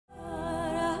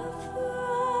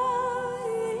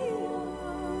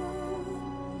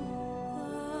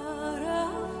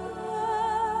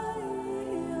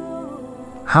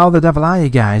How the devil are you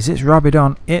guys? It's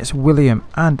Robidon, it's William,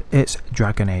 and it's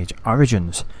Dragon Age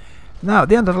Origins. Now, at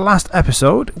the end of the last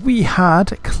episode, we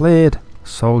had cleared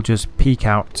Soldier's Peak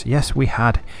out. Yes, we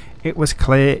had. It was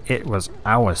clear, it was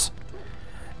ours.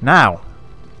 Now,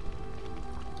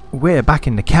 we're back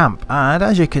in the camp, and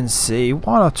as you can see,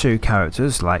 one or two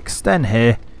characters, like Sten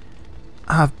here,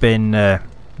 have been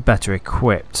better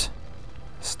equipped.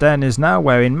 Sten is now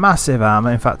wearing massive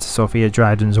armour, in fact Sophia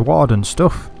Dryden's Warden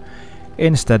stuff,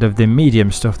 instead of the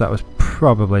medium stuff that was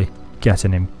probably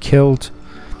getting him killed,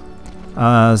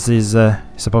 as he's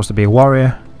supposed to be a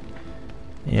warrior.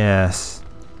 Yes,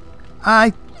 I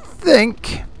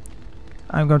think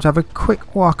I'm going to have a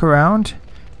quick walk around,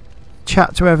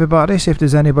 chat to everybody, see if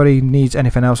there's anybody needs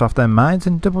anything else off their minds,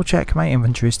 and double check my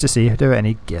inventories to see if there are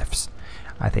any gifts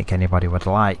I think anybody would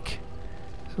like.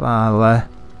 So I'll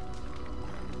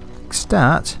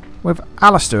start with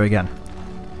Alistair again,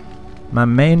 my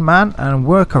main man, and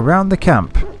work around the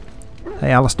camp.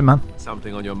 Hey Alistair, man.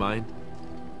 Something on your mind?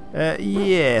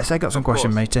 Yes, I got some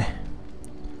questions, matey.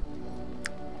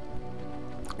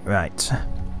 Right.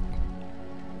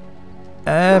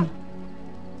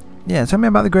 Yeah, tell me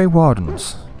about the Grey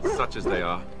Wardens. Such as they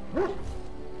are.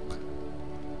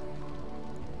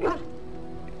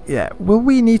 Yeah, will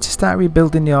we need to start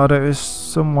rebuilding the Order? Is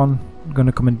someone going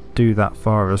to come and do that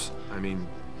for us? I mean,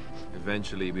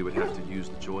 eventually we would have to use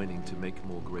the joining to make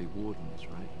more Grey Wardens,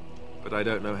 right? But I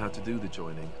don't know how to do the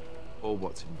joining, or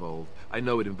what's involved. I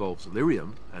know it involves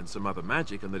lyrium and some other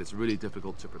magic, and that it's really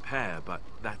difficult to prepare, but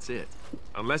that's it.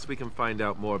 Unless we can find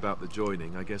out more about the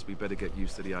joining, I guess we better get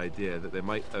used to the idea that there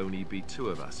might only be two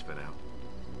of us for now.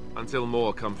 Until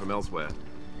more come from elsewhere.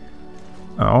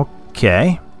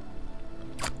 Okay.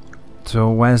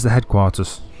 So where's the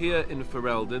headquarters? Here in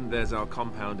Ferelden, there's our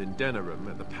compound in Denerim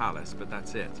at the palace, but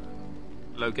that's it.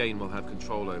 Loghain will have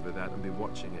control over that and be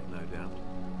watching it, no doubt.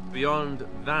 Beyond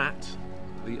that,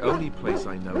 the only place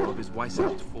I know of is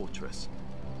Weishaupt Fortress.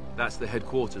 That's the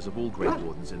headquarters of all Grey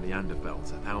Wardens in the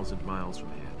Anderfelds, 1,000 miles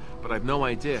from here. But I've no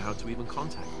idea how to even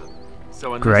contact them.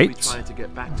 So unless we try to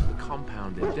get back to the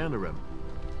compound in Denerim,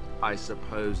 I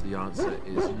suppose the answer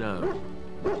is no.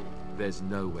 There's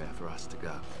nowhere for us to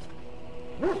go.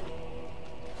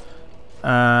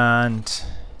 And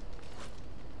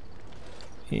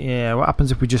yeah, what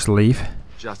happens if we just leave?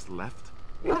 Just left?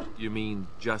 You mean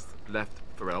just left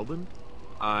Ferelden?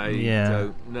 I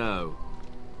don't know.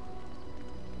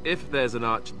 If there's an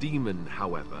archdemon,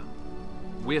 however,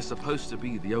 we're supposed to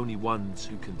be the only ones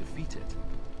who can defeat it.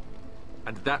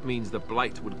 And that means the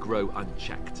blight would grow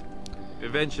unchecked.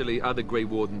 Eventually, other Grey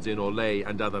Wardens in Orlais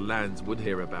and other lands would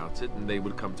hear about it, and they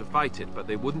would come to fight it, but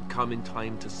they wouldn't come in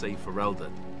time to save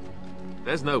Ferelden.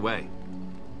 There's no way.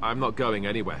 I'm not going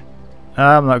anywhere.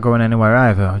 I'm not going anywhere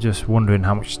either. I'm just wondering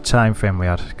how much time frame we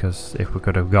had, because if we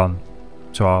could have gone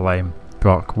to Orlais and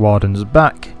brought Wardens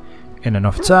back in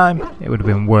enough time, it would have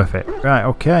been worth it. Right,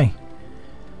 okay.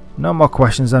 No more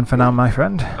questions then for now, my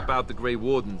friend. About the Grey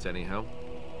Wardens, anyhow.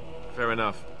 Fair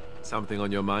enough. Something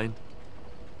on your mind?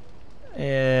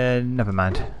 Never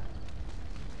mind.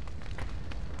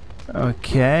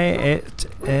 Okay, it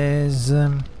is,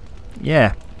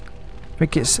 yeah. I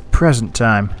think it's present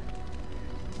time.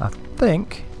 I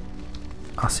think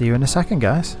I'll see you in a second,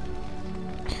 guys.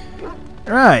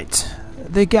 Right,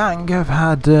 the gang have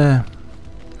had a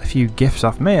few gifts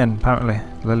off me, and apparently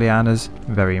Liliana's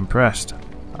very impressed.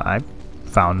 I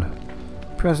found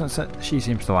presents that she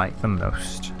seems to like the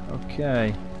most.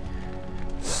 Okay.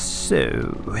 So,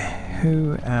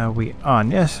 who are we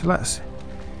on? Yes, let's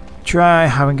try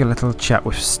having a little chat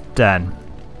with Sten.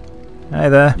 Hey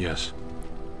there. Yes.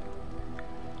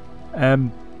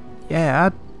 Yeah,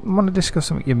 I want to discuss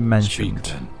something you mentioned.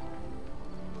 Speak, then.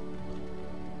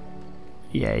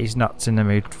 Yeah, he's not in the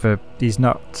mood for. He's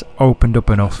not opened up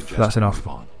enough. That's enough.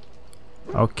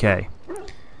 Okay.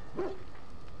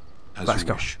 Let's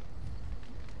go.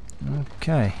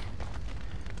 Okay.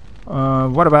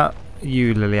 What about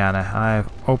you, Liliana? I've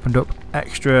opened up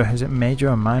extra. Is it major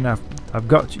or minor? I've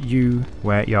got you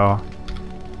where you're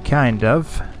kind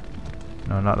of.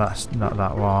 No, not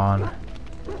that one.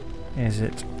 Is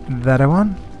it that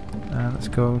one? Let's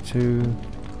go to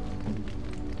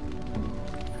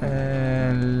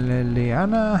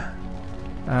Liliana.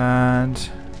 And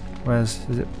where's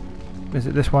is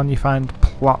it this one? You find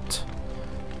plot.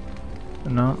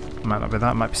 No, might not be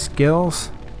that. Might be skills.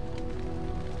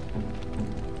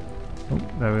 Oh,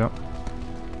 there we go.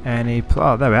 Any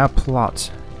plot? Oh, there we are.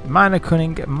 Plot. Minor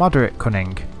cunning, moderate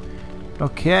cunning.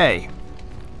 Okay.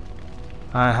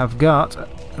 I have got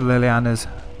Liliana's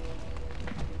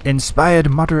inspired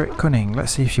moderate cunning.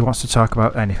 Let's see if she wants to talk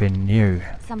about anything new.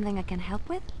 Something I can help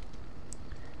with?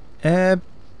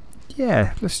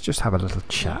 Yeah, let's just have a little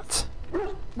chat.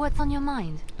 What's on your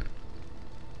mind?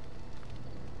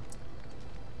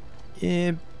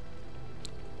 You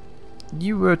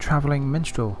were a travelling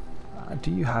minstrel.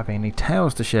 Do you have any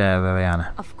tales to share,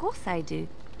 Liliana? Of course I do.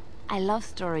 I love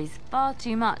stories far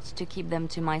too much to keep them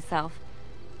to myself.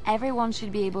 Everyone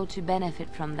should be able to benefit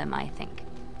from them, I think.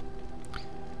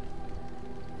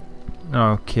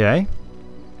 Okay.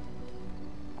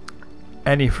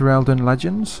 Any Ferelden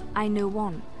legends? I know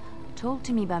one, told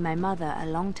to me by my mother a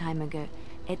long time ago.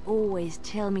 It always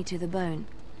chilled me to the bone.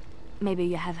 Maybe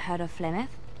you have heard of Flemeth?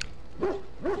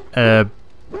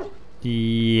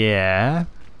 Yeah.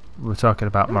 We're talking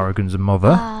about Morrigan's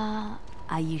mother.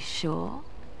 Are you sure?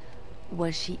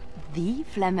 Was she the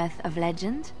Flemeth of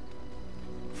legend?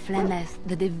 Flemeth,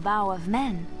 the devourer of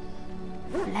men?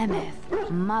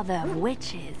 Flemeth, mother of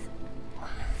witches?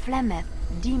 Flemeth,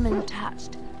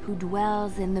 demon-touched, who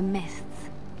dwells in the mists?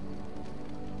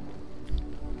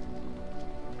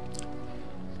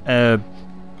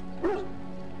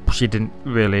 She didn't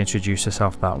really introduce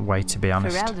herself that way, to be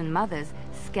honest. Ferelden mothers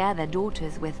scare their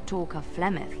daughters with talk of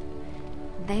Flemeth.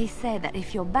 They say that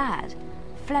if you're bad,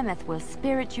 Flemeth will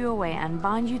spirit you away and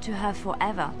bind you to her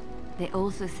forever. They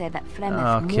also say that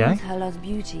Flemeth mourns her lost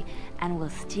beauty and will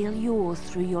steal yours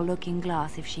through your looking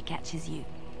glass if she catches you.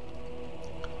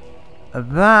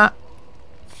 That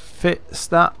fits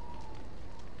that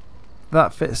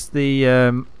fits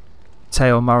the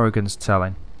tale Morrigan's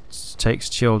telling. Takes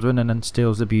children and then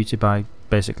steals the beauty by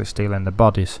basically stealing the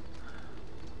bodies.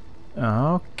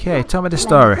 Okay, tell me the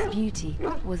story. Flemeth's beauty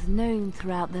was known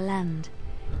throughout the land.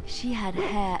 She had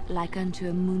hair like unto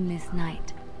a moonless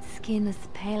night, skin as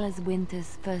pale as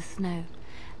winter's first snow,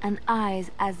 and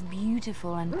eyes as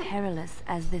beautiful and perilous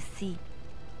as the sea.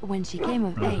 When she came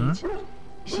of age,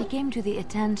 she came to the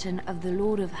attention of the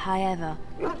Lord of Highever,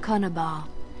 Conobar,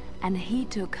 and he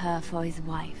took her for his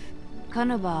wife.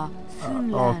 Conobar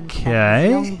soon learned that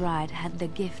his young bride had the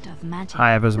gift of magic.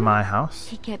 Highever's my house.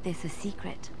 He kept this a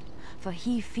secret, for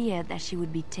he feared that she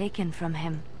would be taken from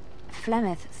him.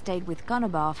 Flemeth stayed with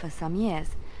Conobar for some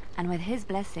years, and with his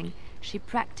blessing, she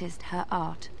practiced her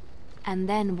art. And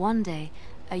then one day,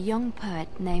 a young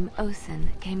poet named Osen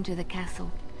came to the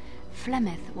castle.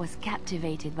 Flemeth was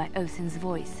captivated by Osen's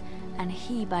voice, and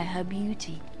he by her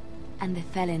beauty, and they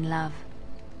fell in love.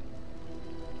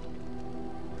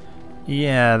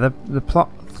 Yeah, the plot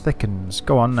thickens.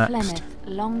 Go on next. Flemeth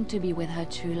longed to be with her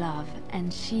true love,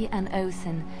 and she and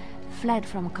Osen fled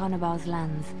from Conobar's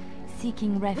lands,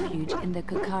 seeking refuge in the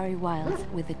Kokari wilds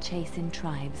with the Chasing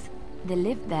tribes. They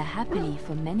lived there happily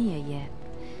for many a year,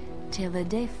 till the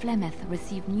day Flemeth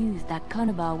received news that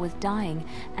Conobar was dying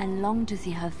and longed to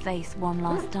see her face one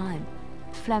last time.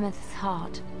 Flemeth's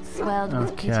heart swelled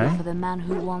with pity for the man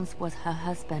who once was her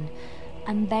husband,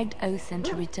 and begged Osen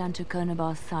to return to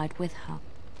Conobar's side with her.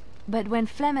 But when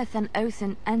Flemeth and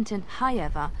Osen entered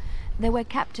Highever, they were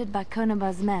captured by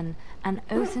Conobar's men, and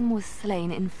Osen was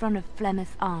slain in front of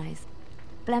Flemeth's eyes.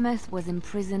 Flemeth was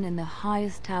imprisoned in the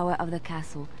highest tower of the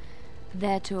castle,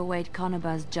 there to await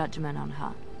Conobar's judgment on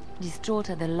her. Distraught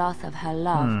at the loss of her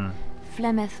love,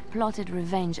 Flemeth plotted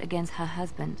revenge against her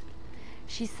husband.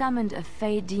 She summoned a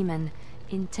fey demon,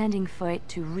 intending for it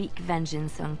to wreak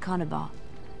vengeance on Conobar.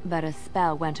 But a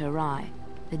spell went awry.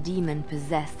 The demon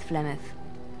possessed Flemeth.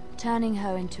 Turning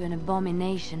her into an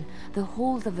abomination, the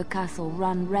halls of the castle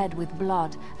ran red with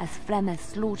blood as Flemeth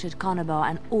slaughtered Conobar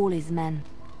and all his men.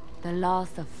 The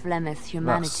last of Flemeth's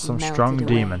humanity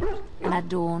melted away, and at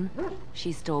dawn,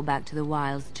 she stole back to the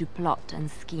wilds to plot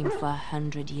and scheme for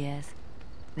 100 years.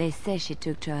 They say she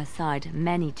took to her side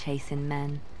many Chasing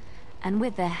men, and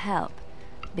with their help,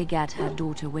 begat her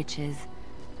daughter witches,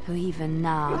 who even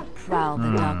now prowl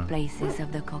the dark places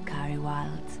of the Kokari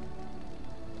wilds.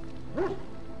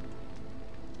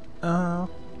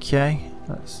 Okay,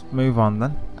 let's move on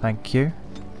then. Thank you.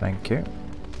 Thank you.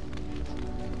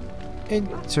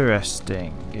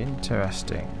 Interesting,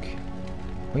 interesting.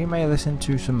 We may listen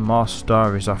to some more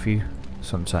stories off you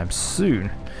sometime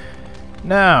soon.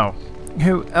 Now,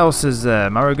 who else is there?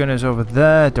 Morrigan is over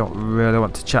there. Don't really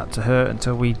want to chat to her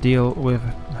until we deal with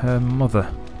her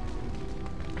mother.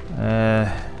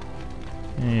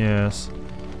 Yes.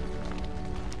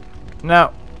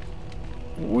 Now,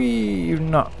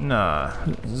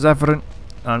 Zevran,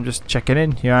 I'm just checking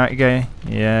in. You alright, guy?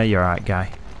 Yeah, you're alright,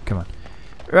 guy. Come on.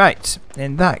 Right,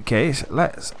 in that case,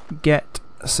 let's get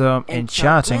some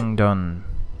enchanting done.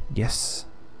 Yes.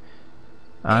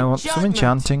 I want some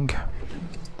enchanting.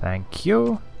 Thank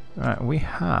you. Right, we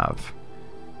have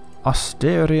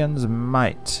Asterian's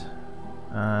Might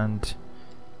and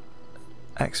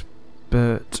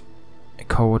Expert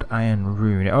cold iron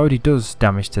rune. It already does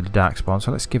damage to the darkspawn,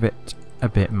 so let's give it a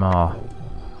bit more.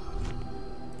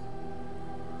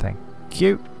 Thank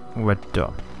you. We're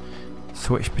done.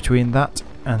 Switch between that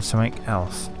and something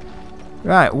else.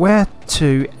 Right, where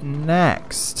to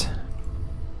next?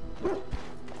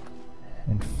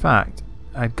 In fact,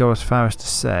 I'd go as far as to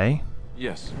say,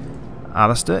 Yes.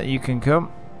 Alistair, you can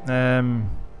come.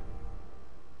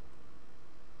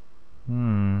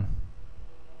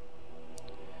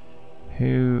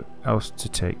 Who else to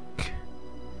take?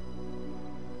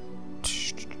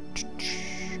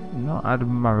 Not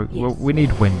Admiral. Yes. Well, we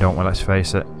need wind, don't we? Let's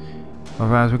face it.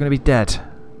 Otherwise, we're going to be dead.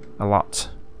 A lot.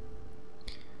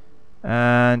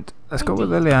 And let's go with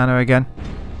Liliana again.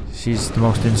 She's the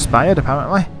most inspired,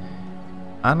 apparently.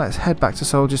 And let's head back to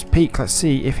Soldier's Peak. Let's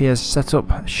see if he has set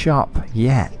up shop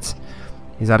yet.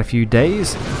 He's had a few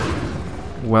days.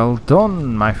 Well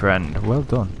done, my friend. Well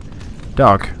done.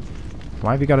 Dog.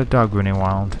 Why have you got a dog running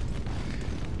wild?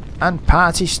 And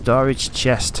party storage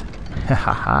chest. Ha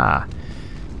ha ha.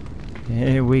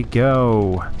 Here we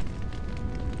go.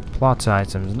 Plot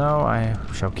items. No, I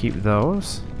shall keep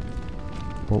those.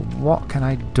 But what can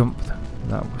I dump?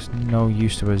 That was no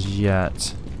use to us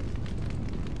yet.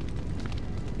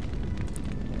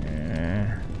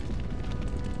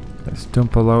 Let's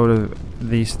dump a load of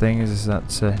these things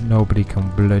that nobody can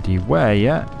bloody wear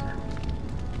yet.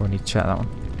 We need to check that one.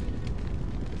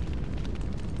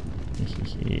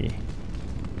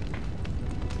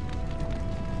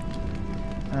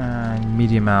 And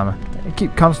medium armor. I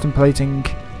keep contemplating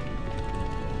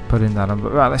putting that on,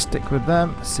 but right, let's stick with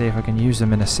them. See if I can use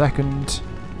them in a second.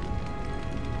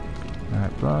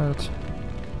 Alright, blood.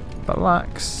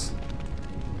 Relax.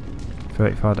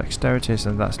 34 dexterity,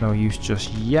 so that's no use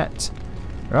just yet.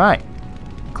 Right,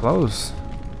 close.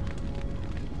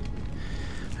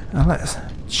 Now let's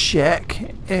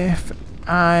check if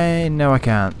I... No, I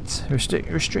can't.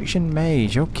 Restriction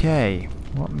mage, okay.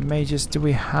 What mages do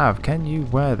we have? Can you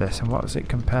wear this, and what is it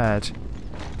compared?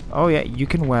 Oh yeah, you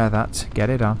can wear that. Get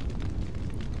it on.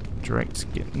 Drake's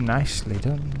get nicely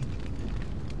done.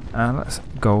 And let's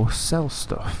go sell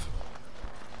stuff.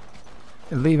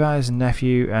 Levi's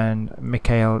nephew and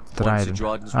Mikhail Dryden.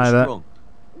 Hi there.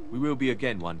 We will be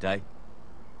again one day.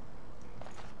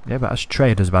 Yeah, but as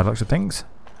traders, by the looks of things.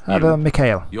 Hi there,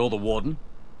 Mikhail. You're the warden?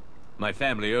 My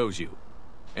family owes you.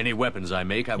 Any weapons I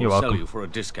make, I will You're sell welcome. you for a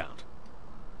discount.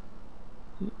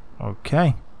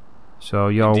 Okay. So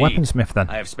you're a Indeed. weaponsmith then?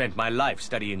 I have spent my life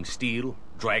studying steel,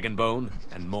 dragonbone,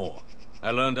 and more.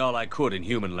 I learned all I could in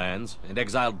human lands, and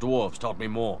exiled dwarves taught me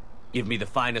more. Give me the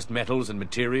finest metals and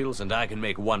materials, and I can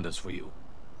make wonders for you.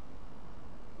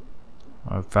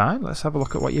 Oh, fine, let's have a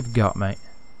look at what you've got, mate.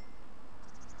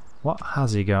 What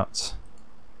has he got?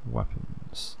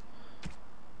 Weapons.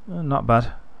 Not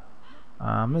bad.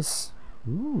 Armors.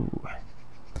 Ooh.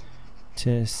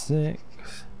 Tier 6.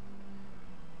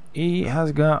 He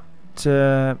has got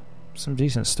some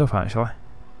decent stuff, actually.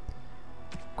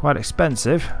 Quite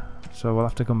expensive, so we'll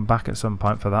have to come back at some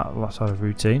point for that sort of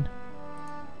routine.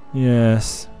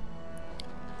 Yes.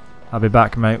 I'll be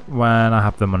back, mate, when I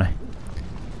have the money.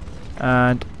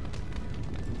 And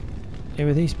who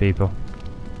are these people?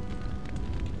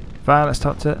 Fine, let's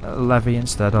talk to Levy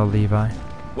instead, or Levi.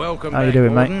 Welcome How back, you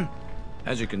doing, Warden. mate?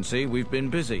 As you can see, we've been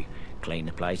busy. Cleaned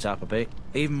the place up a bit.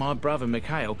 Even my brother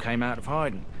Mikhail came out of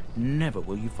hiding. Never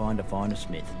will you find a finer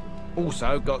smith.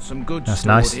 Also got some goods That's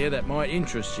stored nice. here that might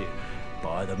interest you.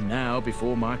 Buy them now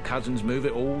before my cousins move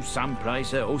it all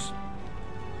someplace else.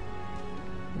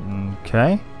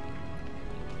 Okay.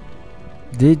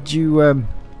 Did you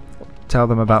tell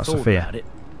them about I thought Sophia? about it,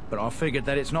 but I figured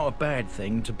that it's not a bad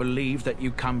thing to believe that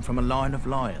you come from a line of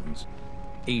lions,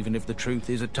 even if the truth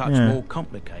is a touch more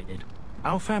complicated.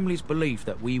 Our family's belief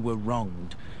that we were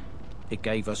wronged. It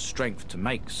gave us strength to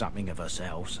make something of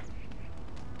ourselves.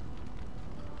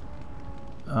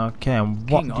 Okay, and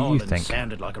what King do you Ireland think?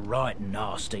 sounded like a right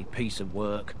nasty piece of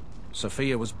work.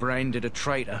 Sophia was branded a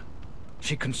traitor.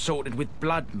 She consorted with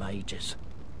blood mages.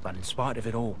 But in spite of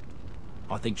it all,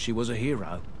 I think she was a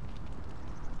hero.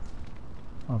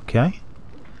 Okay.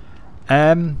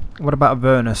 What about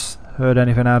Avernus? Heard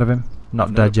anything out of him? Not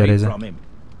I've dead no yet, peep is he? from him.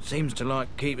 Seems to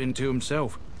like keeping to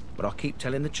himself. But I keep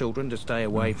telling the children to stay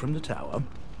away from the tower.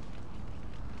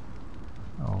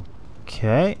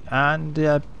 Okay, and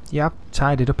you have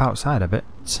tidied up outside a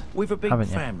bit, We've a big haven't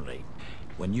you? family.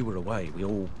 When you were away, we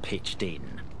all pitched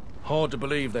in. Hard to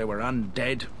believe there were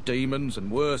undead, demons,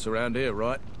 and worse around here,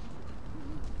 right?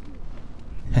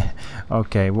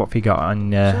 Okay, what have you got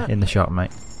on in the shop,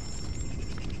 mate?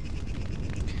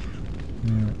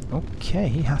 Okay,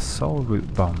 he has soul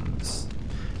root bombs.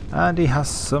 And he has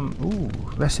some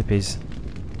recipes.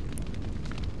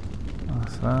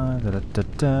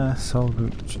 Soul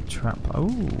root trap.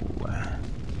 Ooh.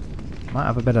 Might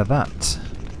have a bit of that.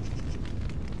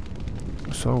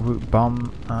 Soul root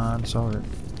bomb and soul root.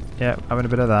 Yeah, having a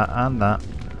bit of that and that.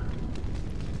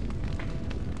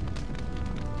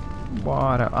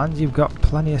 What? And you've got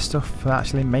plenty of stuff for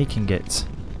actually making it.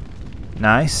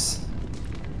 Nice.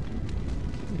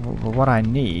 What I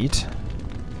need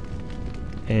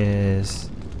is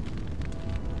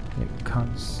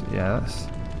that's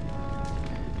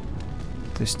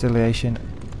distillation,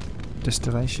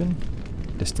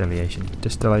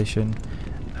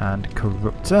 and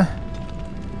corruptor.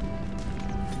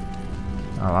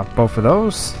 I'll have both of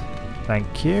those.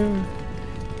 Thank you.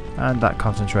 And that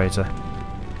concentrator.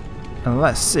 And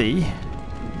let's see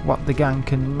what the gang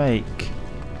can make.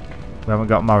 We haven't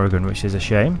got Morrigan, which is a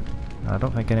shame. I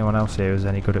don't think anyone else here is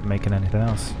any good at making anything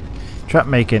else. Trap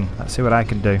making. Let's see what I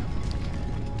can do.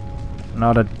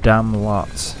 Not a damn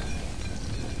lot.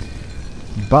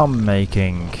 Bomb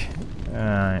making.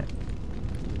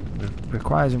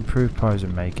 Requires improved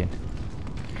poison making.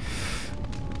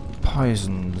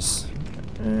 Poisons.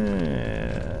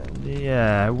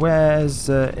 Yeah, where's...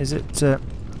 is it...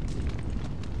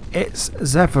 it's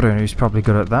Zephyrin who's probably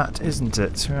good at that, isn't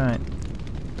it? Right.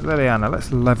 Liliana,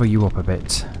 let's level you up a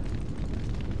bit.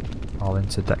 All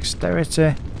into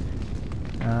dexterity.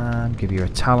 And give you a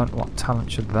talent. What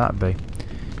talent should that be?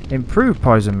 Improve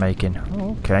poison making.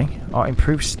 Oh, okay. Or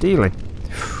improve stealing.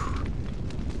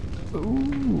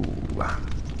 Ooh.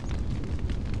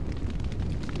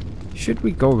 Should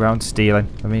we go around stealing?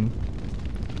 I mean,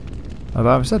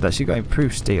 although I've said that, she got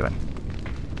improved stealing.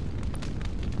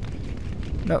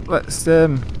 No, let's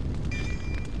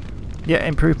yeah,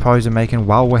 improve poison making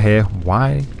while we're here.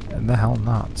 Why the hell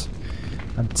not?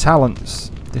 And talents,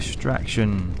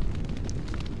 distraction,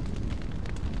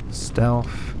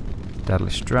 stealth,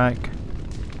 deadly strike,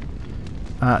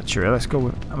 archery. Let's go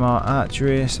with more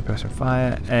archery, suppressing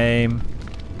fire, aim.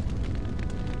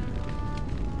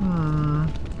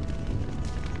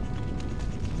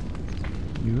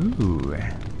 Ooh.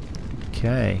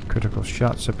 Okay, critical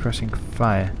shot, suppressing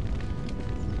fire.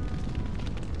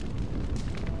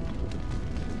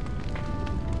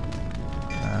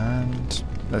 And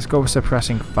let's go with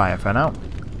suppressing fire for now.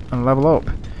 And level up.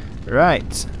 Right,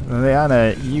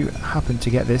 Liliana, you happen to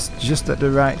get this just at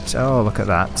the right... Oh, look at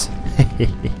that.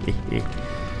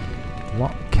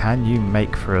 What can you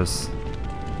make for us?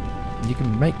 You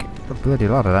can make a bloody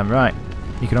lot of them, right.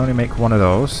 You can only make one of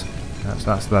those.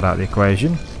 That's that out of the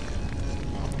equation.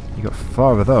 You got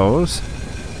 4 of those.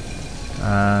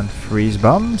 And freeze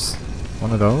bombs.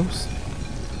 One of those.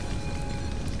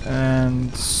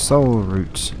 And soul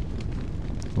root.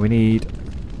 We need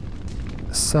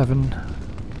 7.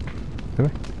 Do we?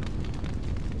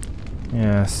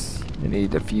 Yes. We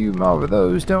need a few more of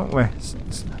those, don't we?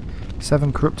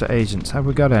 7 corruptor agents. Have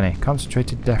we got any?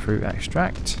 Concentrated death root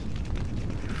extract.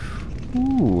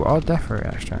 Ooh, or death root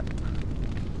extract.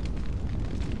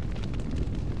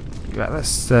 Right,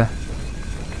 let's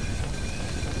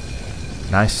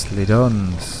nicely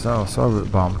done. So, soul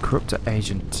root bomb, corruptor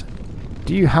agent.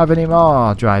 Do you have any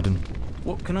more, Dryden?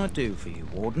 What can I do for you,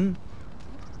 Warden?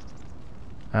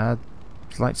 I'd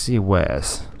like to see your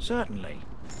wares. Certainly.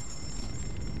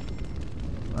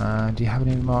 Do you have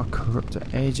any more corruptor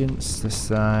agents this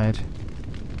side?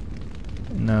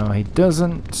 No, he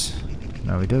doesn't.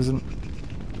 No, he doesn't.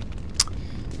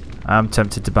 I'm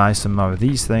tempted to buy some more of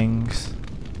these things.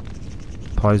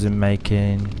 Poison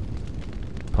making,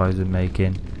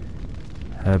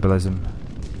 herbalism.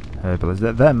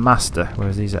 They're master,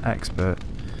 whereas these are expert.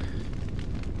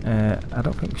 I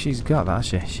don't think she's got that, has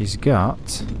she? She's got...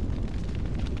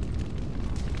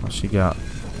 What's she got?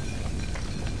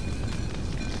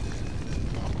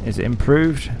 Is it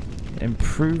improved?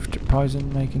 Improved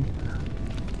poison making?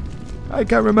 I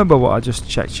can't remember what I just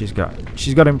checked she's got.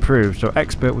 She's got improved, so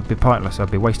expert would be pointless. I'd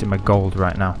be wasting my gold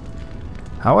right now.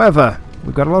 However,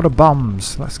 we've got a lot of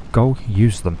bombs. Let's go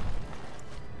use them.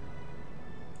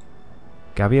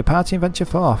 Gather your party and venture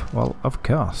forth. Well, of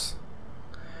course.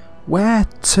 Where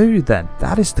to then?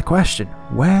 That is the question.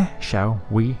 Where shall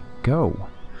we go?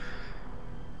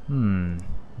 Bann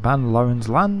Loren's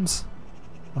lands?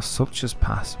 Or such as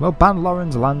pass? Well, Bann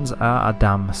Loren's lands are a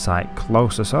damn sight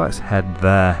closer, so let's head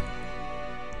there.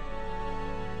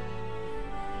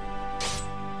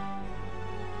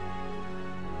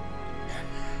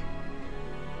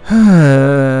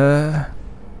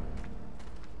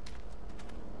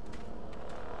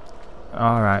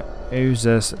 Alright, who's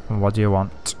this and what do you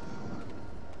want?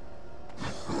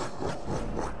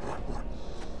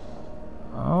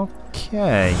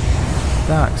 Okay,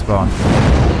 Darkspawn.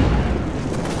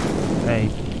 A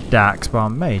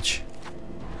Darkspawn Mage.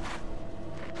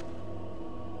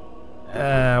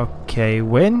 Okay,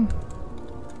 win.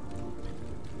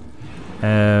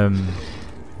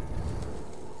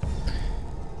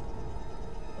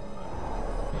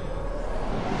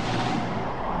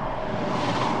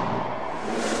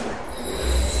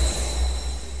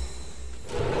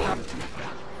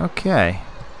 Okay.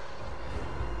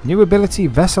 New ability,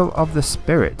 Vessel of the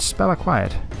Spirit. Spell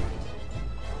acquired.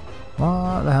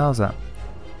 What the hell is that?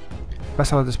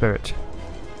 Vessel of the Spirit.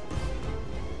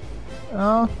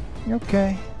 Oh,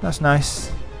 okay. That's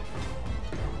nice.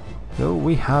 So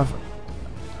we have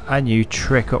a new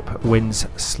trick up Wyn's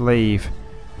sleeve.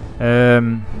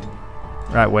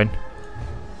 Right, Wyn.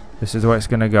 This is the way it's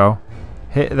gonna go.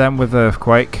 Hit them with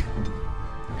Earthquake.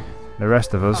 The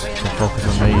rest of us can focus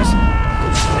on these.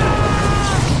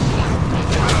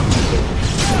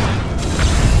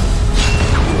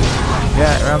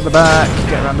 Get around the back,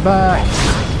 get around the back.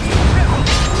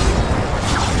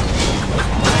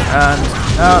 And,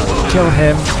 oh, kill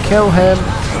him, kill him.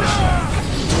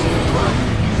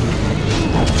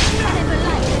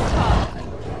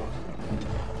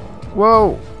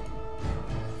 Whoa!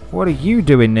 What are you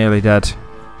doing, nearly dead?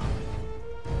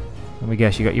 Let me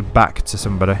guess, you got your back to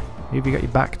somebody. Who have you got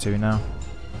your back to now?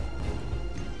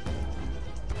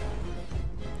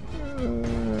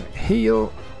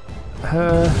 Heal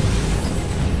her.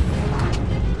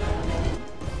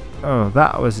 Oh,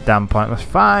 that was damn pointless.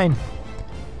 Fine.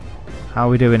 How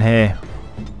are we doing here?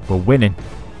 We're winning.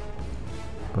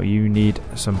 But you need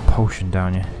some potion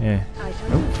down you. Yeah.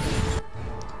 Oh.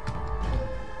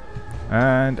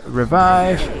 And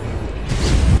revive.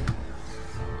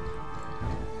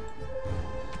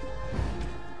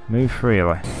 Move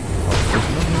freely.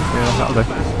 Yeah, that'll do.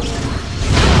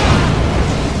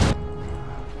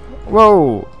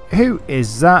 Whoa! Who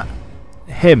is that?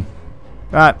 Him.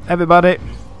 Right, everybody.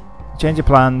 Change your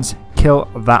plans. Kill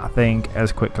that thing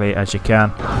as quickly as you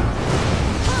can.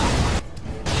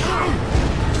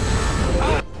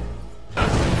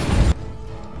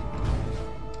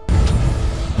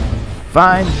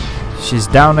 Fine. She's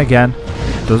down again.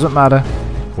 Doesn't matter.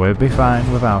 We'll be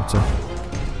fine without her.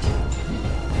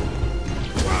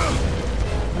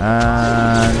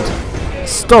 And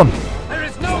stun.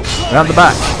 Round the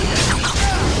back.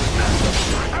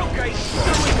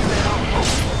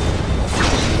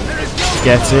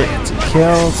 Get it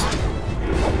killed.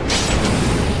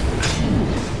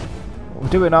 We're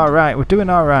doing alright, we're doing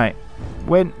alright.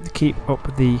 Wyn, keep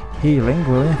up the healing,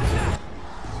 will you?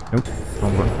 Nope,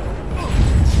 wrong one.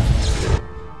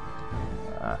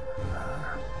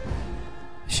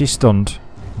 She's stunned.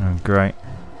 Oh, great.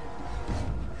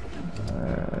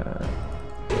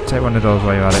 Take one of those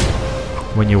while you're at it.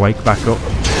 When you wake back up.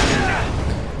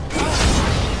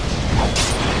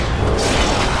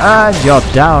 And you're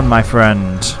down, my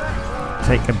friend.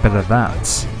 Take a bit of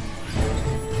that.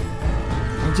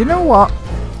 And do you know what?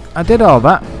 I did all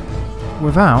that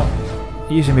without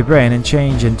using my brain and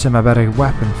changing to my better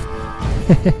weapon.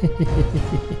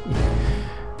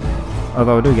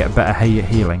 Although I do get better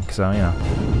healing, so you know.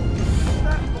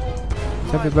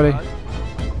 Is everybody?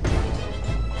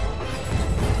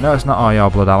 No, it's not all your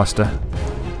blood, Alistair.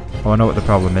 Oh, I know what the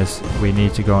problem is. We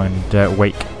need to go and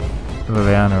wake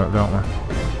Liliana up, don't we?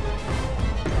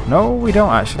 No, we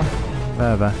don't actually.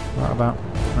 There. What about?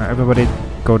 Right, everybody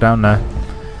go down there.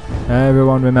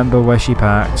 Everyone remember where she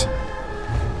parked.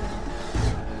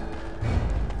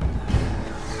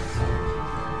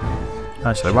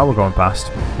 Actually, while we're going past,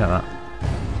 get that.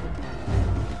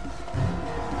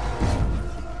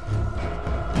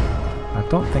 I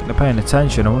don't think they're paying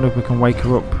attention. I wonder if we can wake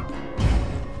her up.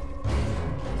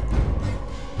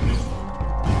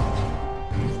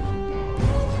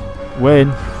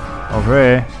 Wyn, over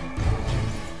here.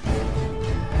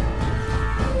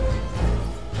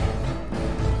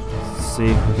 See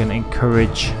if we can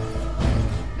encourage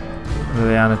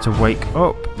Liliana to wake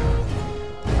up.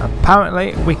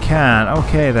 Apparently we can.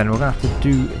 Okay then, we're going to have to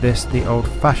do this the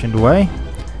old-fashioned way.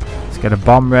 Let's get a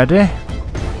bomb ready.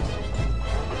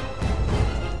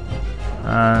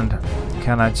 And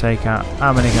can I take out...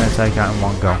 How many can I take out in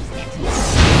one go?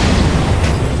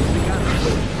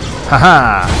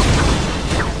 Haha!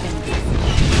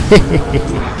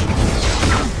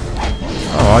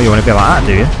 Oh, you want to be like that,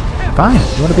 do you? Fine,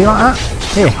 you want to be like that?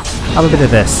 Here, have a bit of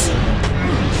this.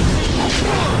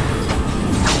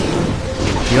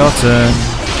 Your turn.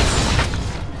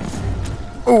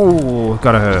 Ooh,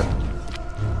 gotta hurt.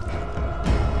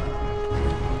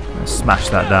 Let's smash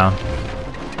that down.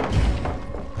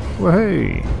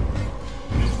 Woohoo!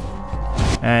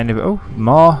 And oh,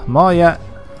 more yet.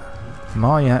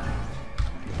 More yet.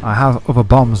 I have other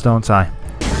bombs, don't I?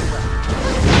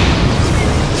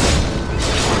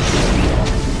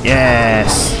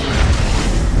 Yes!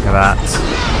 Look at that.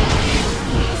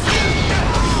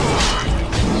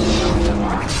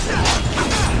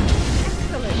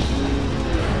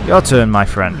 Your turn, my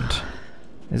friend.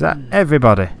 Is that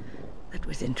everybody? That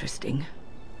was interesting.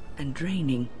 And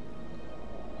draining.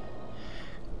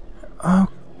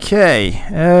 Okay.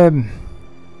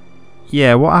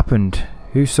 Yeah, what happened?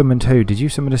 Who summoned who? Did you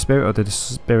summon a spirit, or did the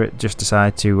spirit just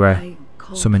decide to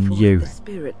summon you? The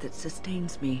spirit that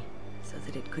sustains me, so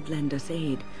that it could lend us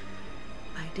aid.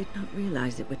 I did not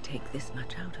realize it would take this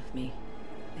much out of me.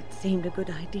 It seemed a good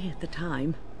idea at the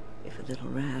time, if a little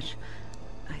rash.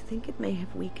 I think it may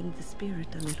have weakened the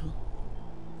spirit a little.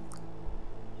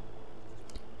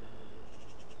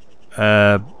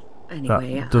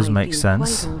 Anyway, that does make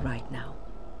sense. Quite all right now,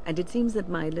 and it seems that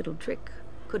my little trick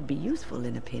could be useful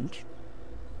in a pinch.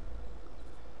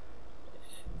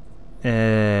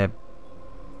 In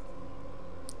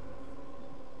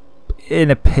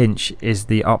a pinch is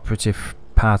the operative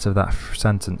part of that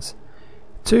sentence.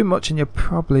 Too much and you're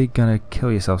probably gonna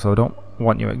kill yourself, so I don't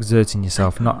want you exerting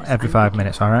yourself, not every 5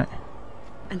 minutes, alright?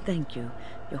 And thank you.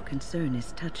 Your concern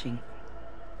is touching.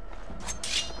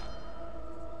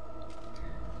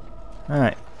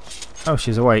 Alright. Oh,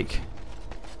 she's awake.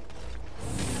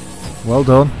 Well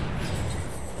done.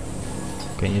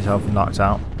 Getting yourself knocked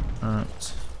out.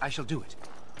 Alright. I shall do it.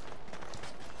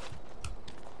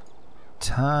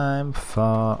 Time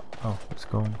for... Oh, let's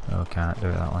go. Oh, can't do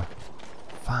it that way.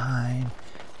 Fine.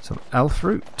 Some elf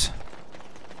root.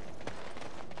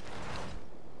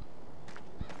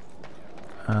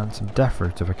 And some death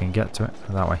root if I can get to it.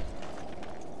 That way.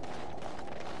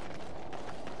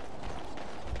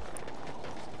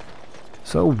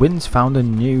 So Wynn's found a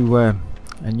new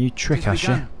trick, has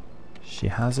she? She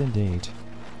has indeed.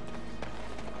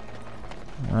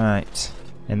 Right.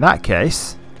 In that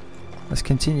case, let's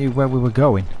continue where we were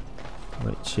going,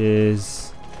 which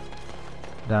is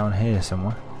down here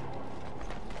somewhere.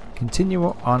 Continue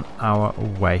on our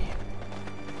way.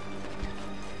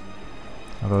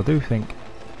 Although I do think...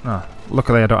 Oh,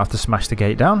 luckily I don't have to smash the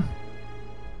gate down.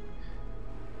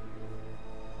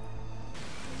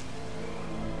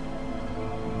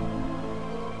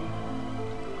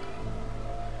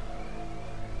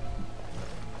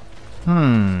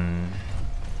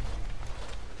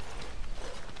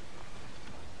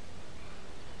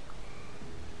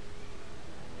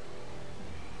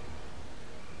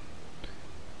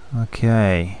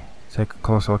 Okay, take a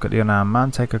closer look at the unarmed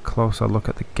man, take a closer look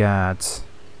at the guards.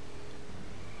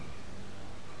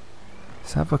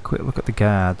 Let's have a quick look at the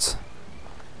guards.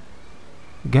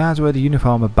 The guards wear the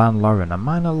uniform of Bann Loren, a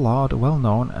minor lord well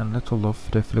known and little loved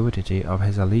for the fluidity of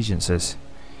his allegiances.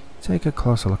 Take a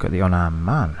closer look at the unarmed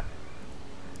man.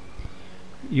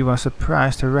 You are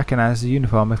surprised to recognise the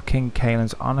uniform of King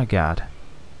Caelan's honour guard.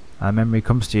 A memory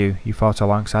comes to you, you fought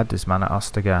alongside this man at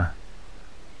Ostagar.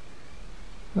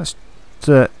 Let's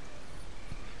go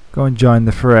and join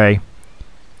the fray.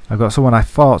 I've got someone I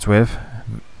fought with,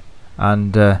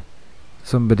 and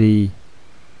somebody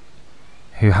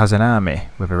who has an army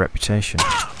with a reputation.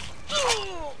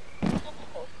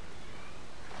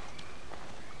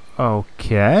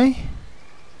 Okay.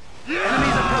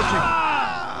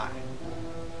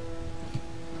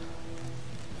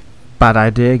 Bad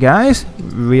idea, guys.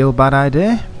 Real bad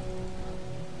idea.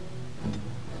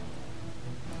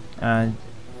 And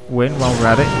Wynn, while we're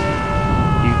at it,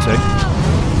 you too.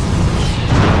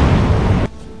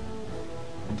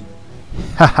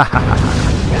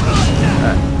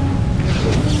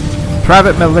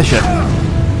 Private militia.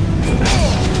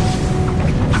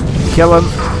 Kill him,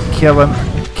 kill him,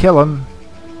 kill him.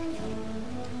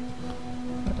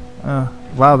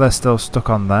 While they're still stuck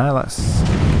on there, let's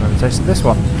have a taste of this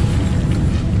one.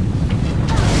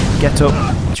 Get up,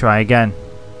 try again.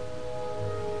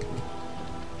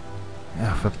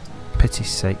 Oh, for pity's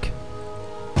sake.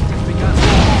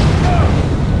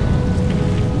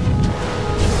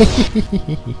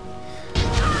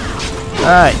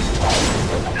 Alright.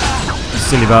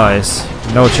 Silly boys.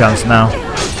 No chance now.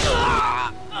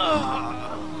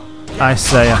 I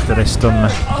say after they stun me.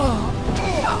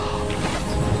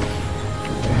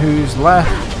 Who's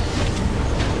left?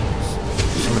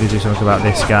 Somebody do something about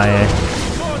this guy here.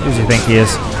 Who does he think he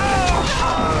is?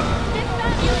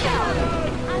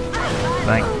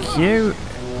 Thank you.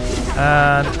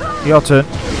 And your turn.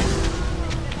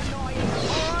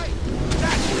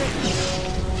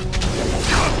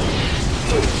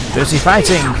 Dirty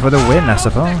fighting for the win, I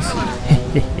suppose.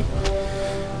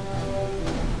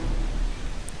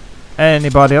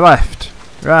 Anybody left?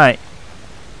 Right.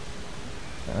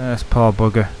 This poor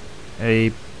bugger.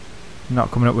 He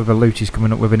not coming up with a loot, he's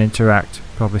coming up with an interact.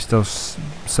 Probably still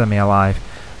semi-alive.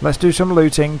 let's do some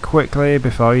looting quickly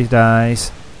before he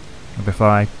dies. Before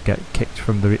I get kicked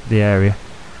from the area.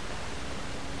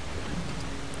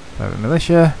 Private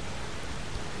militia.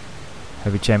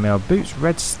 Heavy chainmail boots,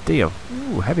 red steel.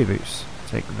 Ooh, heavy boots.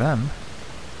 Take them.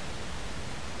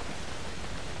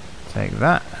 Take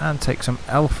that and take some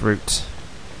elf root.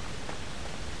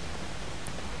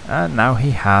 And now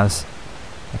he has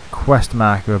a quest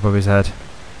marker above his head.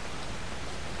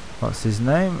 What's his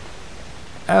name?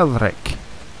 Elric.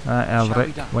 Right,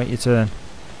 Elric, wait your turn.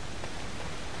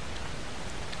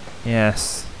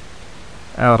 Yes.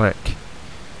 Elric.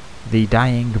 The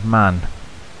dying man.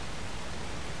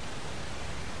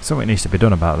 Something needs to be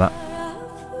done about that.